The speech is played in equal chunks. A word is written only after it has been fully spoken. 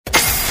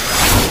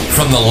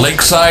from the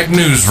Lakeside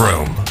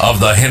Newsroom of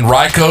the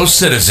Henrico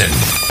Citizen,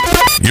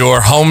 your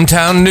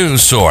hometown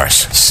news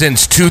source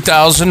since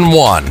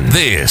 2001.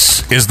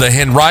 This is the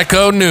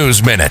Henrico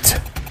News Minute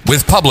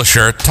with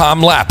publisher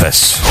Tom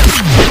Lapis.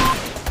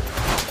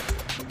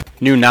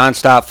 New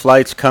nonstop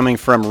flights coming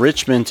from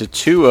Richmond to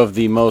two of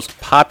the most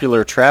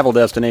popular travel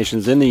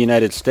destinations in the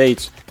United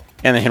States,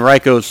 and the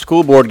Henrico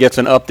School Board gets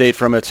an update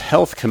from its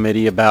health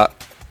committee about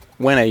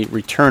when a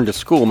return to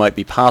school might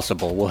be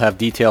possible. We'll have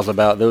details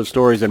about those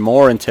stories and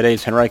more in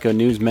today's Henrico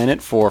News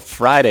Minute for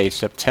Friday,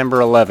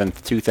 September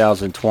 11th,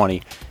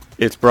 2020.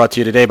 It's brought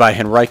to you today by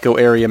Henrico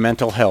Area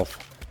Mental Health.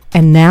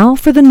 And now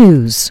for the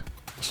news.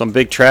 Some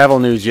big travel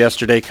news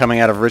yesterday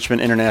coming out of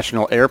Richmond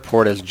International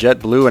Airport as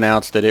JetBlue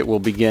announced that it will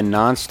begin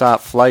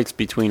nonstop flights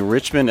between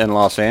Richmond and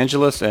Los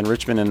Angeles and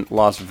Richmond and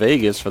Las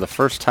Vegas for the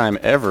first time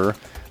ever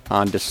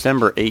on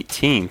December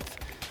 18th.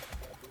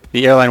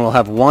 The airline will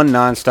have one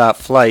nonstop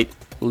flight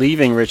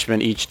leaving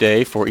Richmond each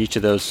day for each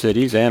of those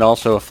cities and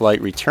also a flight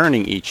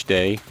returning each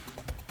day.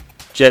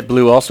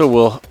 JetBlue also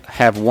will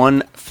have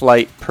one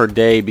flight per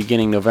day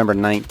beginning November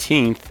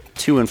 19th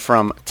to and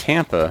from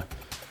Tampa.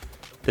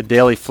 The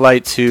daily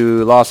flight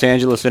to Los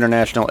Angeles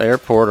International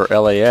Airport, or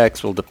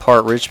LAX, will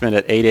depart Richmond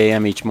at 8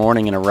 a.m. each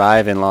morning and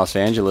arrive in Los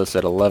Angeles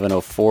at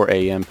 11:04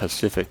 a.m.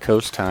 Pacific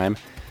Coast Time.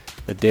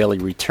 The daily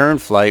return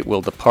flight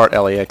will depart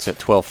LAX at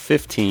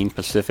 12:15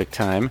 Pacific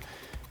Time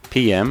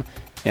p.m.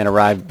 and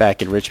arrive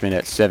back in Richmond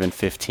at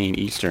 7:15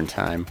 Eastern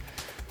Time.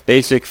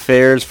 Basic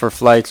fares for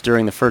flights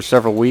during the first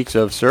several weeks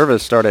of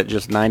service start at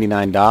just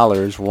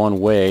 $99 one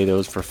way.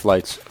 Those for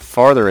flights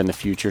farther in the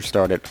future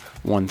start at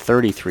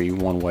 $133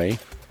 one way.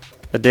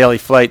 The daily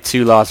flight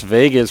to Las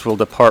Vegas will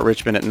depart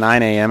Richmond at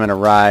 9 a.m. and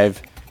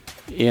arrive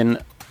in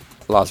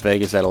Las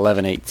Vegas at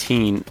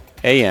 11:18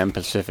 a.m.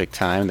 Pacific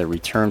Time. The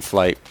return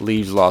flight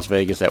leaves Las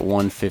Vegas at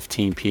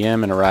 1:15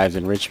 p.m. and arrives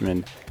in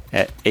Richmond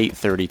at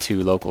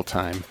 8:32 local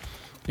time.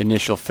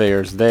 Initial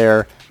fares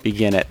there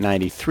begin at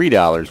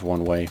 $93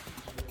 one way.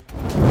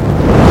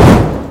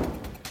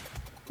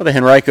 Well, the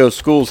Henrico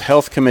Schools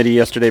Health Committee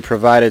yesterday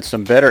provided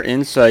some better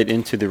insight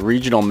into the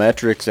regional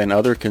metrics and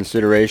other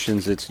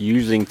considerations it's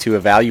using to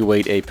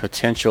evaluate a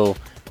potential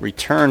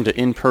return to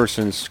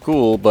in-person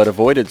school, but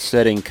avoided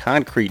setting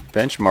concrete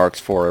benchmarks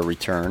for a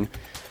return.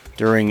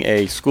 During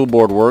a school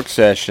board work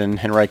session,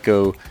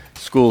 Henrico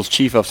Schools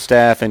Chief of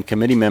Staff and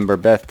committee member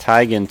Beth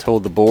Tigan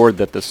told the board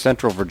that the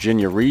Central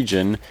Virginia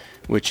region,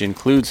 which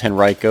includes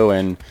Henrico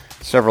and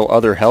several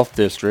other health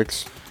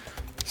districts,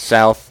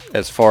 south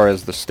as far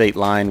as the state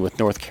line with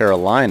North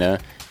Carolina,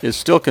 is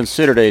still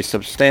considered a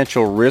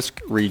substantial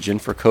risk region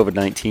for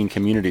COVID-19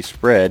 community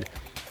spread,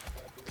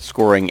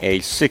 scoring a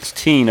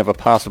 16 of a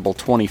possible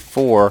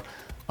 24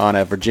 on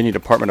a Virginia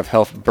Department of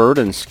Health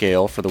burden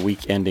scale for the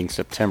week ending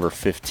September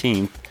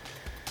 15th.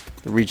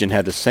 The region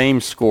had the same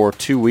score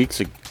 2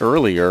 weeks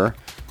earlier.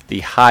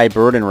 The high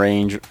burden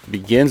range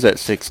begins at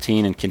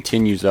 16 and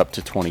continues up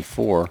to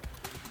 24.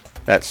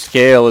 That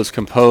scale is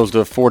composed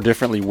of 4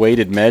 differently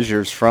weighted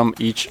measures from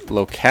each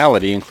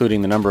locality,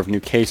 including the number of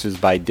new cases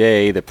by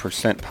day, the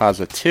percent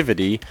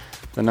positivity,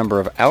 the number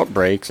of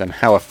outbreaks, and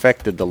how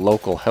affected the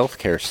local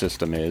healthcare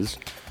system is.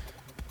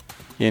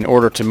 In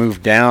order to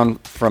move down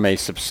from a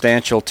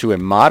substantial to a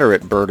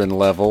moderate burden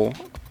level,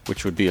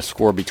 which would be a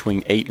score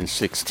between 8 and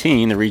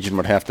 16, the region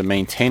would have to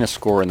maintain a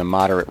score in the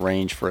moderate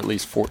range for at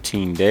least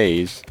 14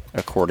 days,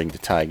 according to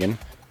Tigan.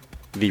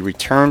 The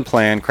return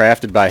plan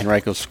crafted by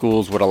Henrico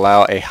Schools would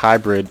allow a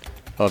hybrid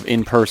of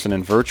in-person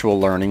and virtual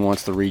learning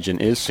once the region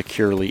is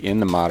securely in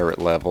the moderate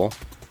level.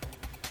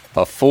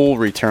 A full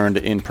return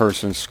to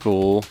in-person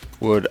school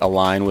would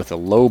align with a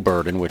low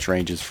burden, which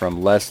ranges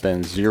from less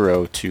than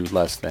 0 to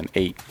less than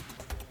 8.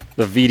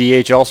 The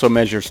VDH also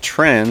measures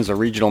trends, a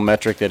regional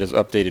metric that is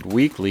updated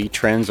weekly.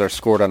 Trends are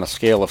scored on a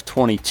scale of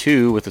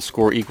 22, with a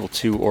score equal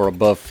to or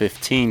above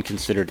 15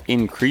 considered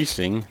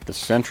increasing. The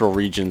central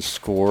region's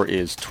score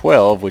is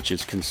 12, which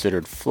is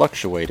considered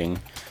fluctuating.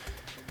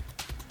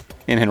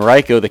 In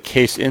Henrico, the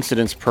case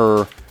incidence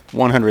per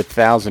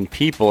 100,000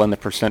 people and the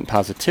percent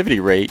positivity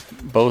rate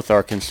both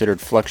are considered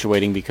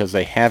fluctuating because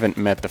they haven't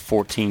met the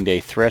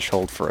 14-day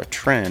threshold for a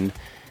trend.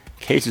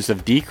 Cases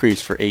have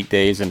decreased for 8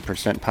 days and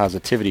percent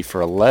positivity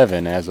for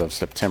 11 as of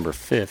September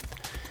 5th.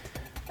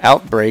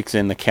 Outbreaks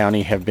in the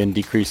county have been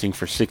decreasing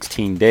for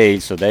 16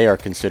 days, so they are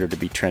considered to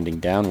be trending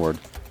downward.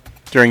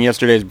 During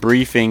yesterday's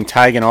briefing,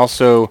 Tigan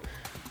also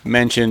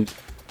mentioned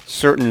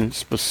certain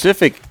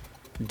specific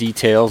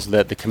details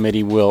that the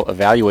committee will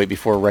evaluate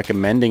before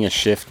recommending a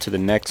shift to the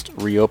next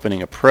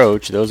reopening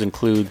approach. Those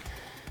include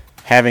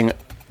having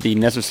the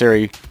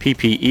necessary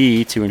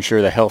PPE to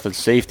ensure the health and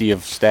safety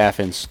of staff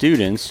and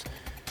students,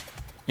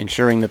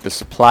 ensuring that the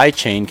supply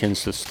chain can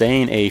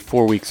sustain a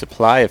 4-week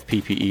supply of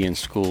PPE in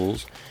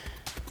schools,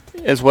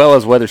 as well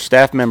as whether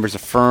staff members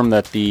affirm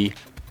that the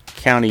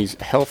county's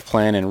health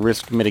plan and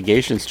risk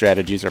mitigation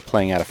strategies are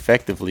playing out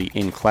effectively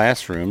in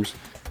classrooms,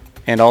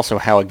 and also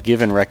how a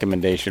given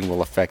recommendation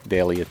will affect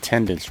daily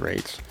attendance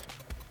rates.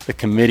 The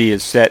committee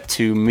is set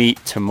to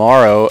meet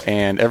tomorrow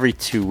and every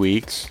 2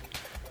 weeks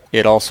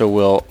It also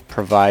will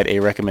provide a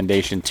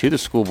recommendation to the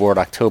school board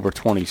October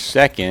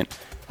 22nd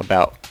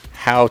about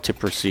how to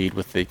proceed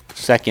with the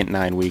second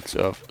 9 weeks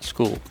of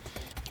school.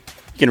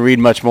 You can read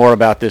much more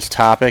about this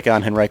topic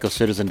on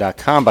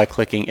henricocitizen.com by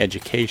clicking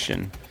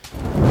Education.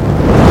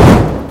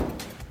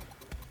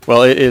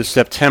 Well, it is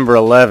September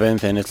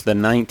 11th, and it's the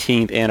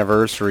 19th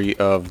anniversary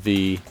of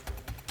the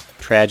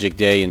tragic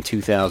day in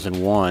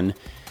 2001.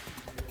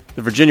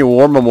 The Virginia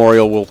War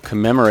Memorial will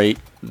commemorate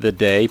the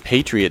day,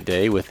 Patriot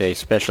Day, with a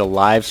special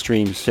live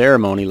stream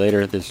ceremony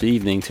later this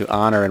evening to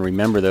honor and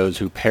remember those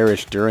who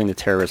perished during the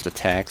terrorist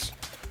attacks.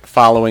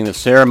 Following the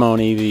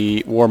ceremony,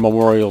 the War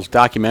Memorial's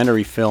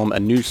documentary film, A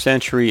New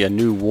Century, A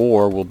New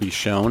War, will be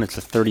shown. It's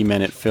a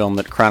 30-minute film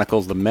that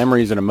chronicles the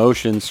memories and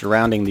emotions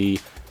surrounding the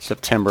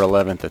September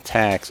 11th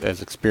attacks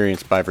as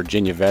experienced by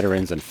Virginia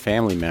veterans and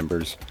family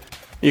members.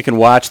 You can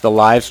watch the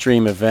live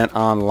stream event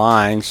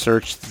online,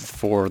 search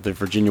for the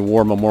Virginia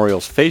War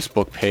Memorial's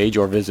Facebook page,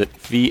 or visit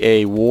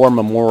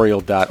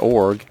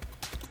vawarmemorial.org.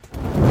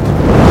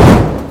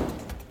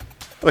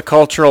 The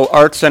Cultural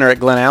Arts Center at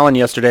Glen Allen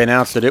yesterday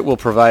announced that it will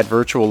provide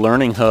virtual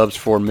learning hubs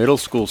for middle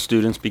school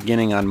students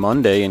beginning on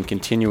Monday and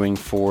continuing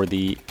for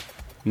the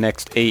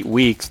next 8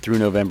 weeks through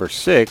November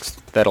 6th.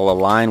 That'll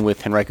align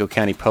with Henrico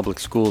County Public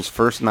Schools'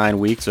 first 9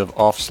 weeks of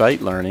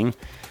off-site learning.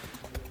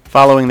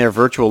 Following their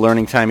virtual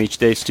learning time each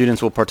day,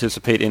 students will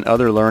participate in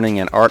other learning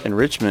and art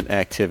enrichment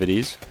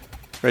activities.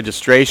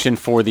 Registration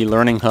for the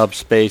Learning Hub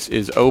space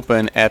is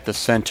open at the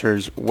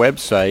center's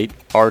website,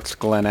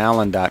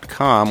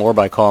 artsglenallen.com, or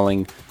by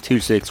calling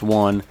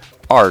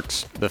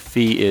 261-ARTS. The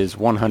fee is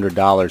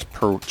 $100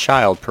 per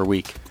child per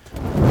week.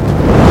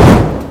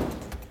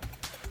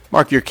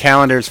 Mark your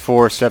calendars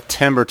for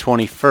September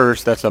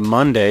 21st. That's a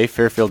Monday.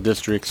 Fairfield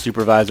District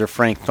Supervisor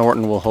Frank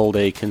Thornton will hold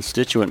a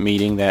constituent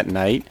meeting that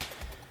night.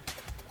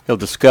 He'll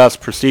discuss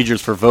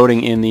procedures for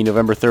voting in the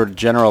November 3rd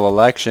general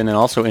election and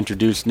also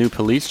introduce new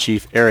Police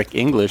Chief Eric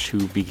English,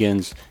 who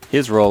begins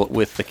his role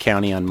with the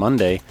county on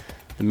Monday.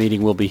 The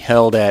meeting will be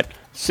held at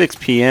 6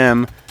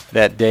 p.m.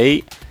 that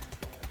day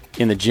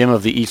in the gym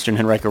of the Eastern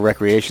Henrico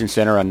Recreation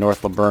Center on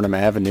North Laburnum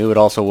Avenue. It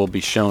also will be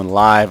shown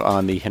live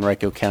on the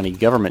Henrico County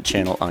Government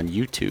channel on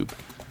YouTube.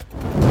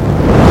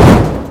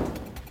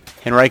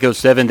 Henrico's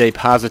 7-day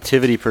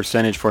positivity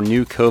percentage for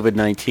new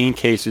COVID-19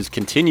 cases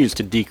continues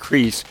to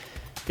decrease.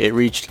 It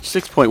reached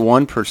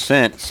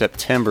 6.1%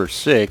 September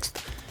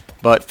 6th,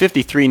 but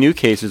 53 new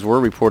cases were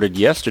reported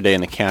yesterday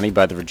in the county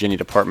by the Virginia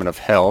Department of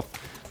Health.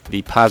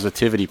 The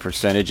positivity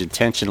percentage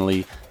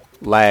intentionally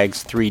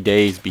lags 3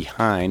 days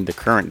behind the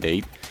current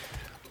date.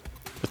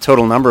 The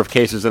total number of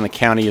cases in the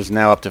county is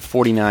now up to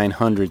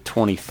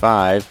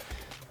 4,925.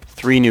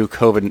 3 new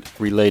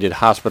COVID-related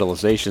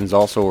hospitalizations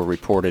also were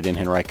reported in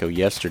Henrico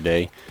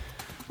yesterday.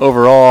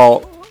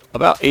 Overall,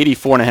 about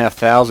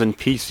 84,500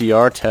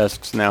 PCR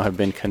tests now have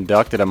been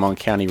conducted among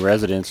county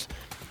residents.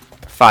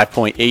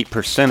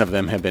 5.8% of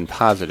them have been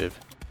positive.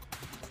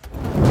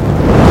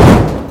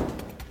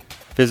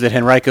 Visit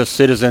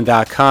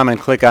henricocitizen.com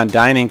and click on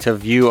Dining to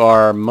view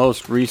our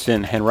most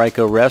recent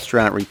Henrico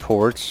restaurant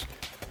reports.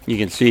 You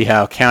can see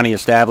how county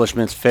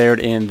establishments fared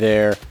in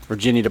their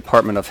Virginia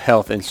Department of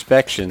Health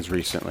inspections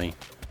recently.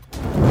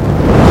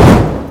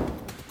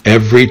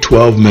 Every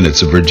 12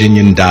 minutes, a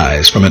Virginian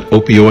dies from an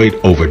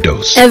opioid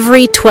overdose.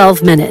 Every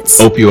 12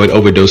 minutes. Opioid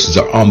overdoses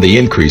are on the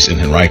increase in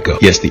Henrico.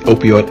 Yes, the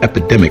opioid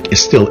epidemic is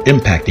still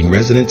impacting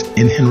residents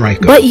in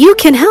Henrico. But you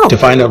can help. To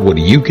find out what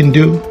you can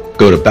do,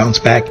 go to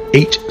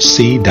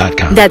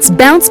bouncebackhc.com. That's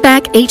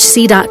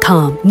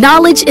bouncebackhc.com.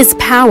 Knowledge is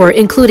power,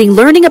 including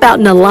learning about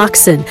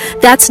naloxone.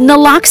 That's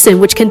naloxone,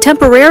 which can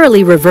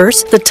temporarily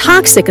reverse the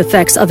toxic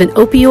effects of an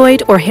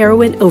opioid or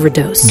heroin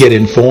overdose. Get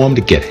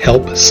informed, get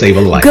help, save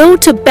a life. Go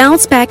to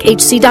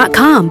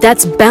bouncebackhc.com.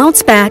 That's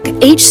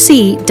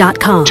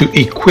bouncebackhc.com.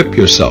 To equip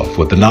yourself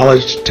with the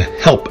knowledge to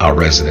help our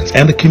residents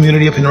and the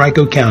community of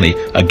Henrico County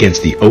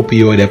against the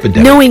opioid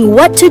epidemic. Knowing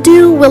what to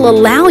do will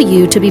allow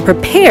you to be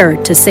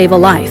prepared to save a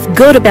life.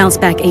 Go to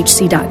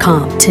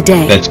bouncebackhc.com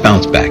today. That's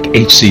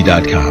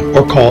bouncebackhc.com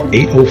or call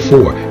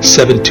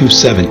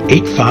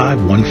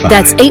 804-727-8515.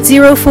 That's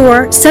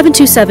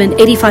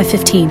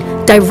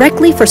 804-727-8515.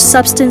 Directly for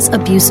substance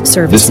abuse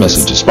services. This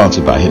message is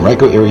sponsored by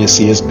Henrico Area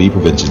CSB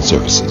Prevention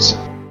Services.